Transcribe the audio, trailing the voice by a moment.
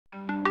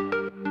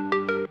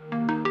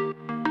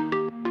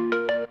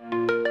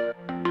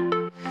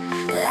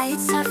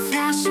Lights are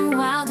flashing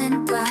wild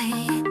and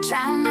bright,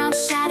 drown out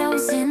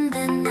shadows in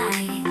the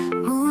night.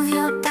 Move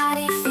your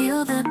body,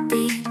 feel the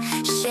beat,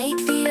 shake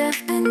the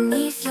earth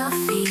beneath your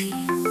feet.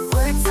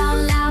 Words are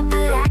loud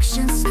but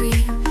actions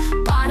scream,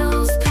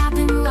 bottles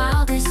popping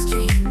wildest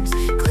dreams.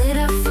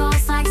 Glitter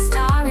falls like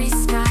starry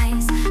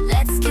skies,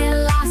 let's get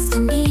lost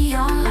in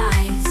neon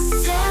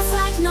lights. Dance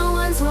like no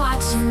one's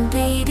watching,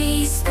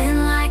 baby,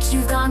 spin like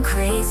you've gone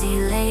crazy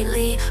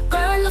lately.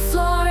 Burn the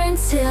floor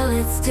until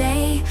it's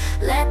day,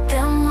 let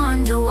them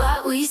wonder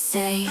what we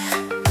say.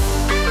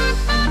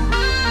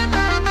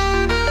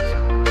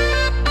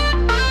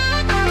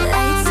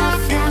 Lights are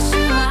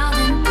flashing wild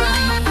and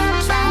bright,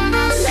 drown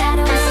out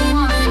shadows in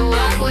the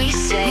night. What we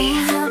say.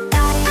 Move your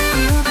body,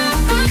 feel the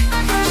beat,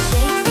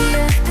 shake the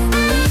earth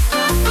beneath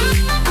your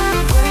feet.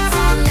 Words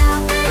are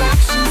loud but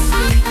actions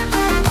sweet,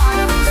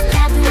 bottles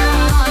popping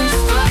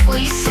wildest what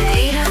we say.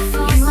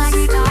 Falls like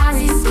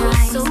starry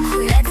skies,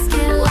 let's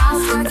get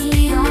lost in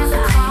neon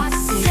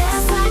lights.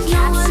 Dance like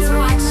no one's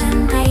watching,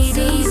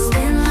 baby,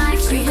 spin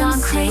like you've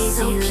gone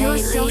crazy lately.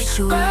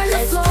 Burn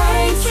the